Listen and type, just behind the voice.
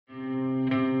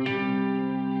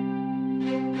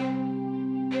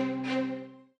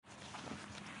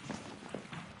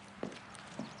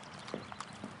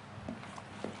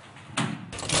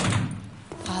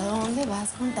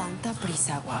estás con tanta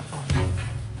prisa, guapo?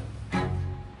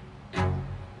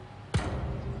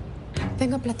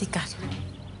 Vengo a platicar.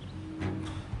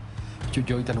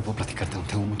 Yo ahorita no puedo platicarte, no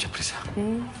tengo mucha prisa.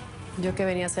 Yo que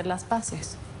venía a hacer las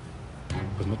paces.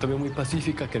 Pues no te veo muy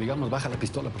pacífica, que digamos, baja la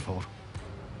pistola, por favor.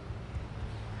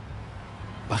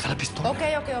 Baja la pistola. Ok.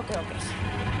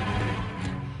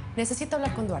 Necesito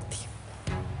hablar con Duarte.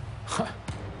 Ja,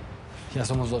 ya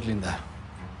somos dos, linda.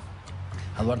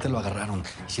 A Duarte lo agarraron.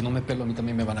 Y si no me pelo, a mí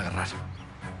también me van a agarrar.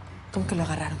 ¿Cómo que lo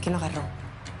agarraron? ¿Quién lo agarró?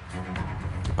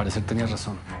 Al parecer tenías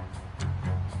razón.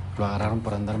 Lo agarraron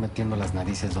por andar metiendo las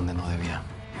narices donde no debía.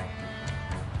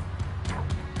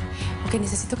 Ok,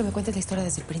 necesito que me cuentes la historia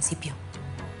desde el principio.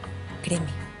 Créeme,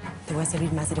 te voy a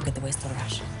servir más de lo que te voy a estorbar.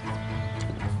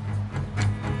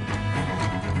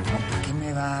 ¿Por qué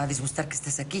me va a disgustar que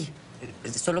estés aquí?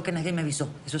 Solo que nadie me avisó,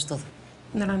 eso es todo.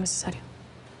 No era necesario.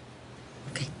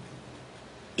 Ok.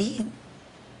 ¿Y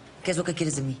qué es lo que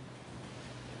quieres de mí?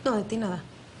 No, de ti nada.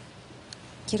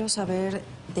 Quiero saber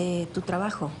de tu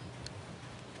trabajo.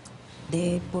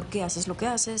 De por qué haces lo que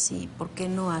haces y por qué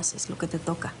no haces lo que te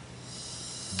toca.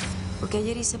 Porque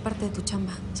ayer hice parte de tu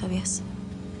chamba, ¿sabías?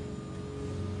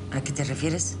 ¿A qué te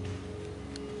refieres?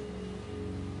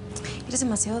 Eres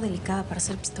demasiado delicada para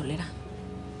ser pistolera.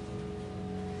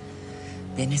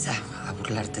 Vienes a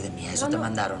burlarte de mí, a eso te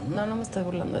mandaron, ¿no? No me estoy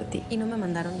burlando de ti. Y no me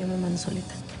mandaron, yo me mando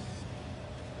solita.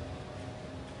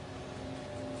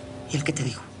 ¿Y él qué te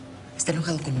dijo? ¿Está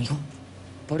enojado conmigo?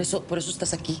 ¿Por eso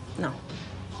estás aquí? No.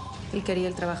 Él quería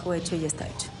el trabajo hecho y ya está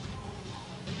hecho.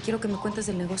 Quiero que me cuentes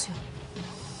del negocio.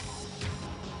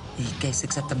 ¿Y qué es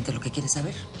exactamente lo que quieres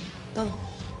saber? Todo.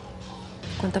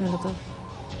 Cuéntamelo todo.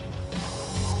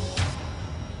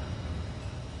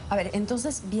 A ver,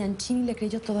 entonces Bianchini le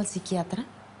creyó todo al psiquiatra.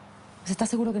 Pues, ¿estás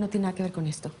seguro que no tiene nada que ver con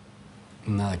esto?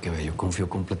 Nada que ver, yo confío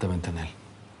completamente en él.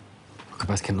 Lo que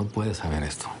pasa es que no puede saber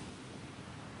esto.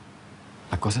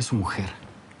 La cosa es su mujer.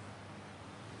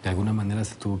 De alguna manera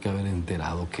se tuvo que haber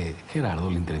enterado que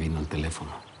Gerardo le intervino al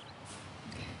teléfono.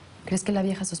 ¿Crees que la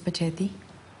vieja sospeche de ti?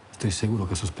 Estoy seguro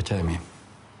que sospecha de mí.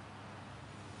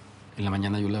 En la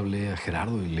mañana yo le hablé a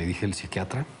Gerardo y le dije al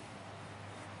psiquiatra.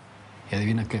 Y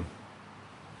adivina qué.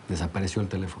 Desapareció el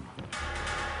teléfono.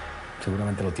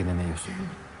 Seguramente lo tienen ellos.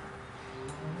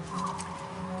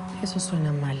 Eso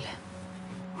suena mal.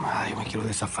 Ay, me quiero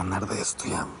desafanar de esto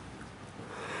ya.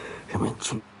 Ya me he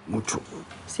hecho mucho.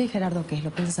 Sí, Gerardo, ¿qué? ¿Lo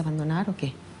piensas abandonar o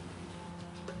qué?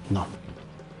 No.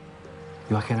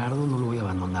 Yo a Gerardo no lo voy a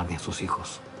abandonar ni a sus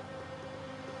hijos.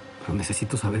 Pero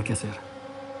necesito saber qué hacer.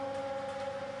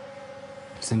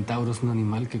 El centauro es un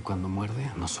animal que cuando muerde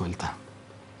nos suelta.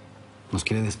 Nos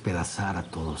quiere despedazar a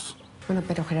todos. Bueno,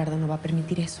 pero Gerardo no va a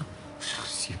permitir eso.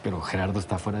 Sí, pero Gerardo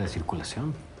está fuera de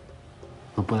circulación.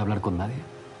 No puede hablar con nadie.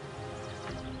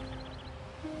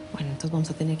 Bueno, entonces vamos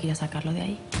a tener que ir a sacarlo de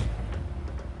ahí.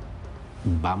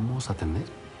 ¿Vamos a tener?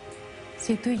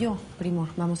 Sí, tú y yo, primo,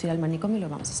 vamos a ir al manicomio y lo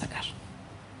vamos a sacar.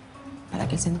 Para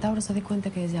que el centauro se dé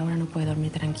cuenta que desde ahora no puede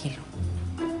dormir tranquilo.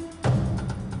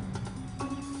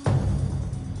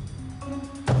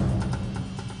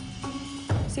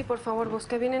 Sí, por favor,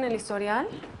 busque bien en el historial.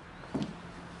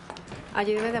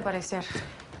 Allí debe de aparecer.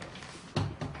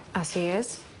 Así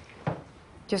es.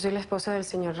 Yo soy la esposa del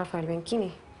señor Rafael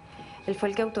Bianchini. Él fue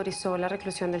el que autorizó la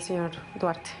reclusión del señor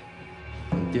Duarte.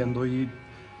 Entiendo, y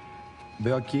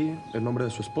veo aquí el nombre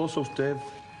de su esposo, usted,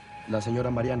 la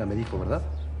señora Mariana, me dijo, ¿verdad?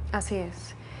 Así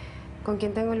es. ¿Con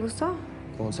quién tengo el gusto?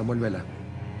 Con Samuel Vela,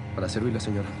 para servirle,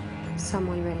 señora.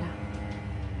 Samuel Vela.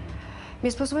 Mi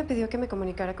esposo me pidió que me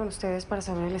comunicara con ustedes para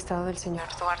saber el estado del señor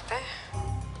Duarte.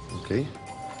 Ok.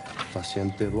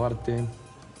 Paciente Duarte.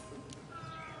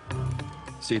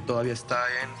 Sí, todavía está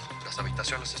en las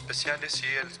habitaciones especiales y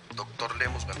el doctor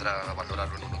Lemos vendrá a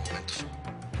valorarlo en unos momentos.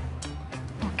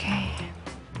 Ok.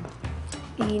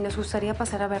 Y nos gustaría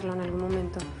pasar a verlo en algún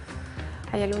momento.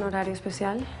 ¿Hay algún horario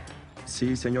especial?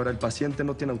 Sí, señora, el paciente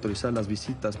no tiene autorizadas las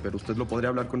visitas, pero usted lo podría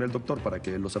hablar con el doctor para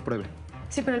que los apruebe.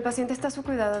 Sí, pero el paciente está a su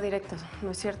cuidado directo,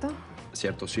 ¿no es cierto?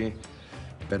 Cierto, sí.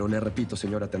 Pero le repito,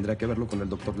 señora, tendría que verlo con el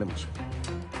doctor Lemos.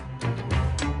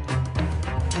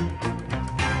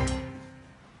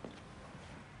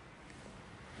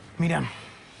 Mira,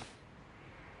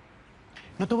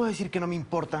 no te voy a decir que no me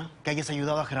importa que hayas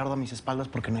ayudado a Gerardo a mis espaldas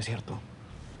porque no es cierto.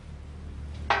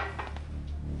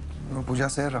 No, pues ya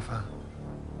sé, Rafa.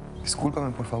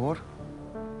 Discúlpame, por favor.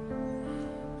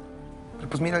 Pero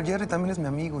pues mira, el Jerry también es mi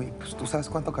amigo y pues tú sabes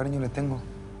cuánto cariño le tengo.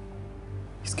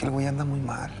 Es que el güey anda muy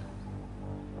mal.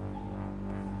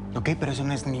 Ok, pero eso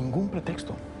no es ningún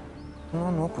pretexto.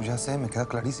 No, pues ya sé, me queda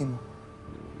clarísimo.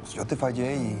 Pues yo te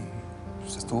fallé y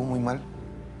pues, estuvo muy mal.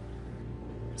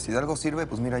 Si de algo sirve,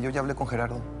 pues mira, yo ya hablé con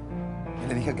Gerardo. Y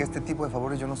le dije que este tipo de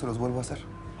favores yo no se los vuelvo a hacer.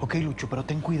 Ok, Lucho, pero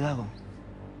ten cuidado.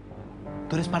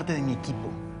 Tú eres parte de mi equipo.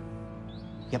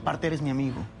 Y aparte eres mi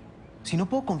amigo. Si no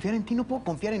puedo confiar en ti, no puedo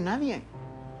confiar en nadie.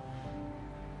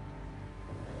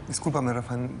 Discúlpame,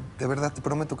 Rafa. De verdad, te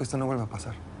prometo que esto no vuelve a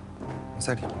pasar. En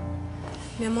serio.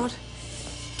 Mi amor,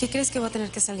 ¿qué crees que va a tener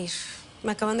que salir?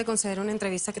 Me acaban de conceder una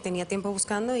entrevista que tenía tiempo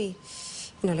buscando y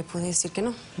no le pude decir que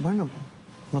no. Bueno,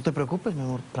 no te preocupes, mi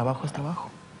amor. Trabajo es trabajo.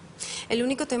 El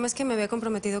único tema es que me había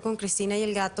comprometido con Cristina y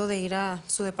el gato de ir a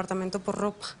su departamento por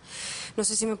ropa. No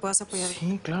sé si me puedas apoyar.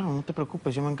 Sí, claro, no te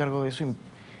preocupes. Yo me encargo de eso y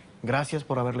gracias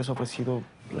por haberles ofrecido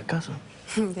la casa.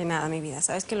 De nada, mi vida.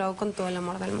 Sabes que lo hago con todo el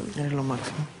amor del mundo. Eres lo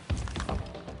máximo.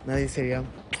 Nadie sería a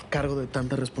cargo de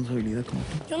tanta responsabilidad como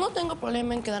tú. Yo no tengo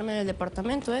problema en quedarme en el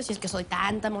departamento, si es que soy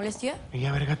tanta molestia. Y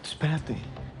a ver, gato, espérate.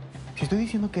 Si estoy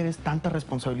diciendo que eres tanta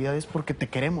responsabilidad es porque te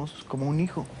queremos como un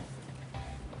hijo.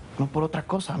 No por otra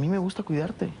cosa. A mí me gusta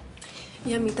cuidarte.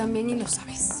 Y a mí también, y lo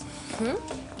sabes.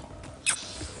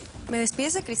 ¿Mm? Me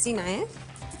despides de Cristina, ¿eh?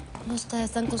 No está,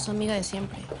 están con su amiga de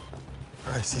siempre.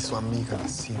 Ay, sí, su amiga de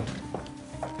siempre.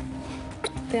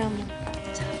 Te amo.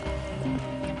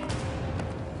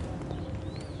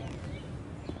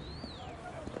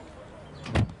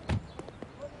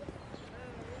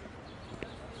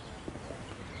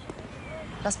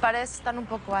 Las paredes están un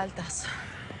poco altas.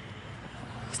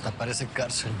 Hasta parece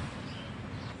cárcel.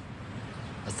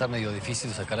 Va a estar medio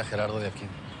difícil sacar a Gerardo de aquí.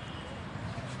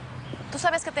 ¿Tú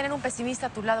sabes que tener un pesimista a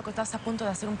tu lado que estás a punto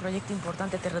de hacer un proyecto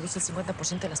importante te reduce el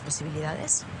 50% de las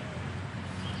posibilidades?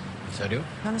 ¿En serio?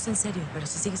 No, no es en serio, pero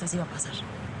si sigues así va a pasar.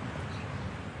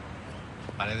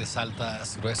 Paredes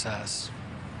altas, gruesas.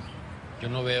 Yo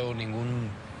no veo ningún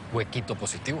huequito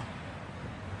positivo.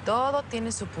 Todo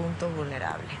tiene su punto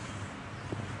vulnerable.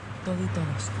 Todo y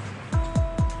todos.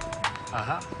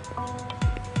 Ajá.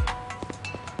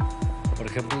 Por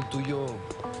ejemplo, el tuyo...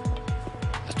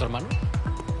 ¿Es tu hermano?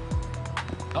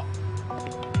 No.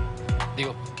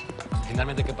 Digo,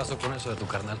 finalmente, ¿qué pasó con eso de tu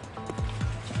carnal?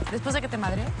 Después de que te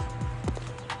madreé,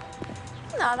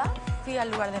 nada. Fui al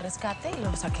lugar de rescate y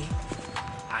lo saqué.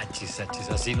 Achis,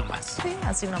 así nomás. Sí,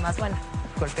 así nomás. Bueno,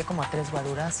 golpeé como a 3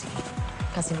 guaduras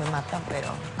y casi me matan, pero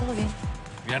todo bien.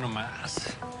 Mira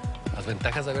nomás. Las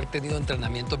ventajas de haber tenido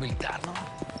entrenamiento militar, ¿no?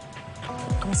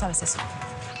 ¿Cómo sabes eso?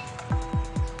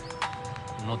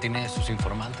 No tiene sus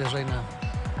informantes, reina.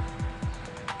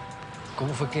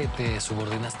 ¿Cómo fue que te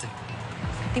subordinaste?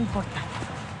 ¿Qué te importa?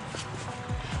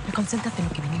 Concéntrate en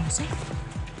lo que venimos, ¿eh?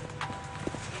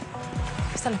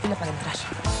 Está la fila para entrar.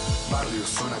 Barrio,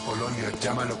 zona, colonia,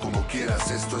 llámalo como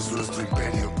quieras, esto es nuestro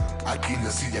imperio. Aquí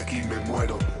nací y aquí me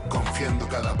muero, confiando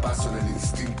cada paso en el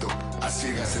instinto, a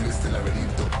ciegas en este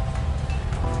laberinto.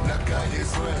 La calle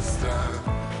es nuestra.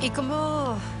 ¿Y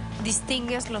cómo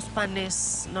distingues los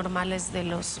panes normales de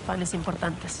los panes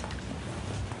importantes?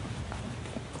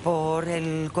 Por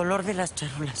el color de las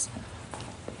charolas.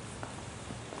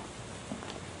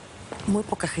 Muy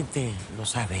poca gente lo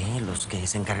sabe, ¿eh? Los que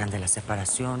se encargan de la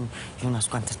separación y unas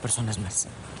cuantas personas más.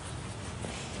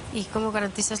 ¿Y cómo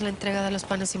garantizas la entrega de los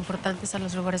panes importantes a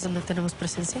los lugares donde tenemos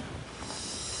presencia?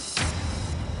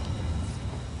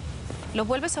 Lo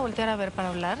vuelves a voltear a ver para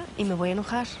hablar y me voy a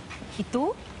enojar. Y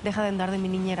tú, deja de andar de mi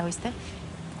niñera, ¿oíste?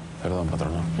 Perdón,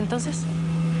 patrona. Entonces,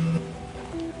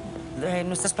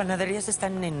 Nuestras panaderías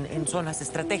están en zonas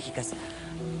estratégicas.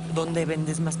 Donde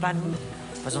vendes más pan,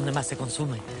 pues donde más se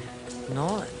consume.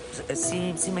 ¿No?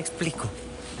 Sí me explico.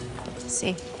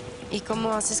 sí. ¿Y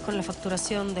cómo haces con la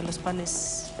facturación de los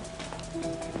panes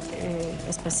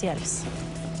especiales?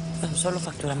 Bueno, solo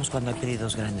facturamos cuando hay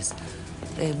pedidos grandes.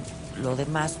 Lo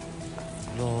demás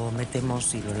lo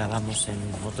metemos y lo lavamos en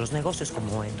otros negocios,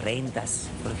 como en rentas,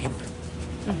 por ejemplo.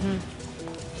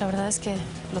 La verdad es que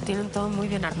lo tienen todo muy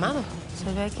bien armado.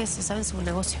 Se ve que se saben su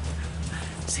negocio.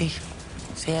 Sí,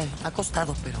 ha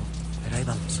costado, pero ahí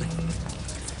vamos.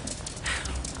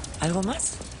 ¿Algo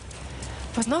más?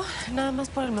 Pues no, nada más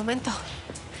por el momento.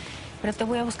 Pero te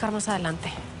voy a buscar más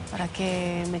adelante para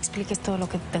que me expliques todo lo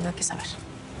que tenga que saber.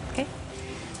 ¿Ok?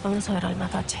 Vamos a ver al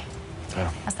mapache. Claro.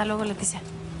 Hasta luego, Leticia.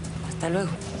 Hasta luego.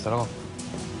 Hasta luego.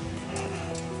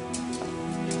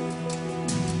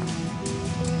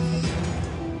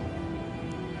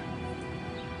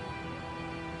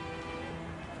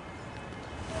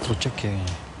 Escucha que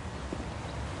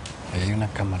ahí hay una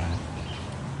cámara.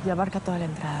 Y abarca toda la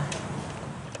entrada.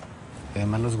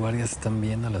 Además, los guardias están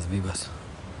bien a las vivas.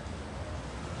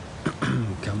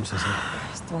 ¿Qué vamos a hacer?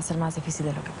 Esto va a ser más difícil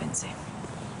de lo que pensé.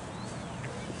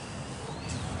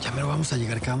 Ya me lo vamos a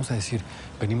llegar. ¿Qué vamos a decir?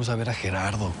 ¿Venimos a ver a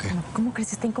Gerardo o qué? ¿Cómo crees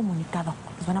que está incomunicado?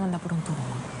 Nos van a mandar por un tubo.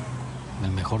 En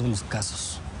el mejor de los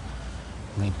casos.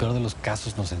 En el peor de los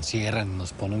casos nos encierran,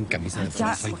 nos ponen camisa de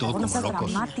fuerza y todo como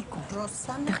locos. Dramático.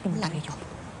 Déjame un cabello.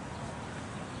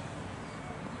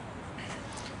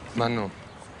 Mano.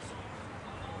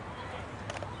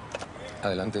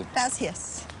 Adelante.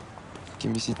 Gracias.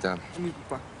 ¿Quién visita? Mi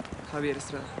papá, Javier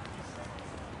Estrada.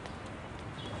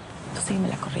 Tú sígueme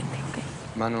la corriente,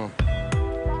 ¿ok? Mano.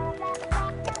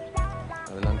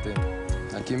 Adelante.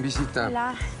 ¿A quién visita?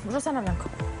 Hola, Rosana Blanco.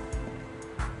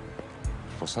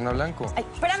 Rosana Blanco. Ay,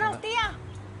 espérame, tía.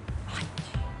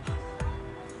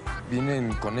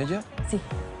 ¿Vienen con ella? Sí.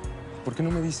 ¿Por qué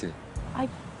no me dice? Ay,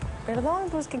 perdón,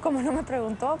 pues que como no me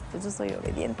preguntó, pues yo soy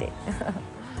obediente.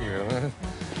 Sí, ¿verdad?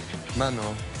 Mano.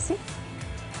 Sí.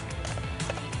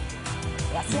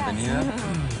 Gracias. Bienvenida.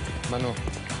 Mano.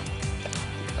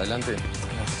 Adelante.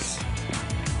 Gracias.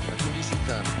 ¿A quién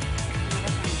visita?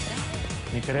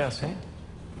 Ni creas, ¿eh?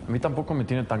 A mí tampoco me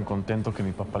tiene tan contento que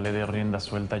mi papá le dé rienda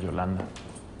suelta a Yolanda.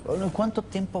 Bueno, ¿cuánto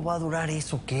tiempo va a durar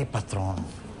eso qué, patrón?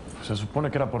 Se supone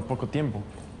que era por poco tiempo.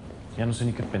 Ya no sé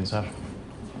ni qué pensar.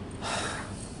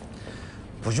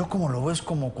 Pues yo como lo veo es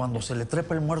como cuando se le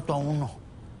trepa el muerto a uno.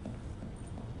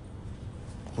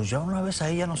 Pues ya una vez a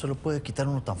ella no se lo puede quitar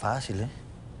uno tan fácil, ¿eh?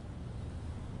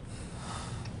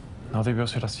 No debió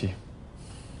ser así.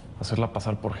 Hacerla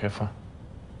pasar por jefa.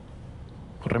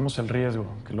 Corremos el riesgo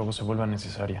que luego se vuelva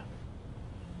necesaria.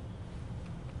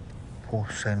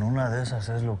 Pues en una de esas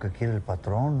es lo que quiere el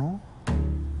patrón, ¿no?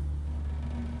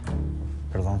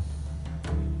 Perdón.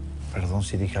 Perdón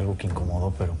si dije algo que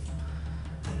incomodó, pero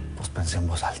pues pensé en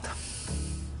voz alta.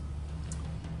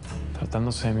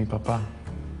 Tratándose de mi papá,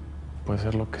 puede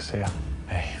ser lo que sea.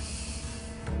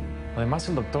 Además,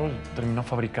 el doctor terminó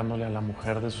fabricándole a la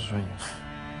mujer de sus sueños.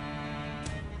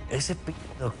 Ese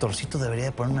doctorcito debería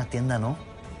de poner una tienda, ¿no?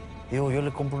 Digo, yo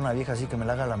le compro una vieja así que me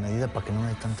la haga a la medida para que no me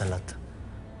dé tanta lata.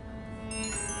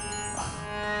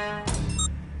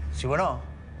 Sí, bueno.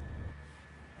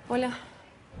 Hola.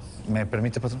 ¿Me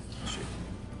permite, patrón? Sí.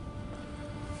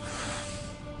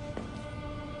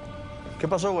 ¿Qué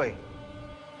pasó, güey?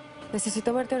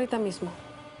 Necesito verte ahorita mismo.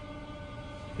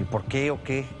 ¿Y por qué o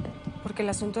qué? Porque el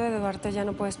asunto de Duarte ya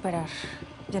no puede esperar.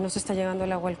 Ya nos está llegando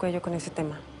el agua al cuello con ese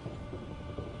tema.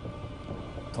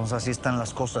 Entonces así están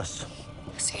las cosas.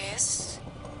 Así es.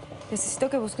 Necesito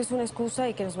que busques una excusa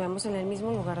y que nos veamos en el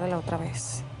mismo lugar de la otra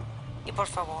vez. Y por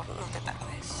favor, no te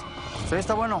tardes. Sí,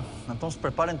 está bueno. Entonces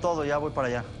preparen todo, ya voy para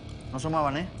allá. No se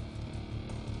muevan, ¿eh?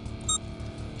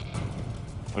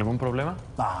 ¿Algún problema?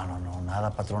 No,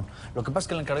 nada, patrón. Lo que pasa es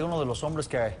que le encargué a uno de los hombres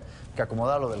que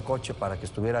acomodara lo del coche para que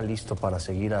estuviera listo para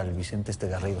seguir al Vicente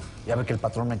Garrido. Ya ve que el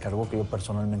patrón me encargó que yo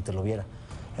personalmente lo viera.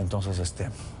 Entonces,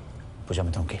 pues ya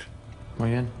me tengo que ir.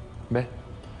 Muy bien. Ve.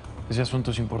 Ese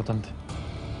asunto es importante.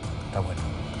 Está bueno.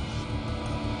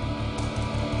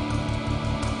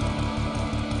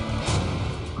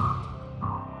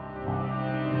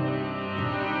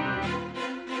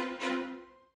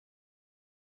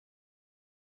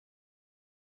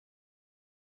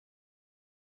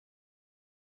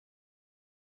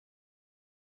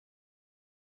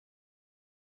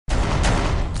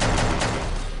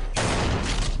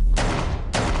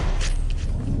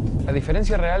 La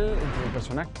diferencia real entre el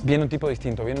personaje viene un tipo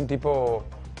distinto, viene un tipo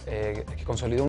que consolidó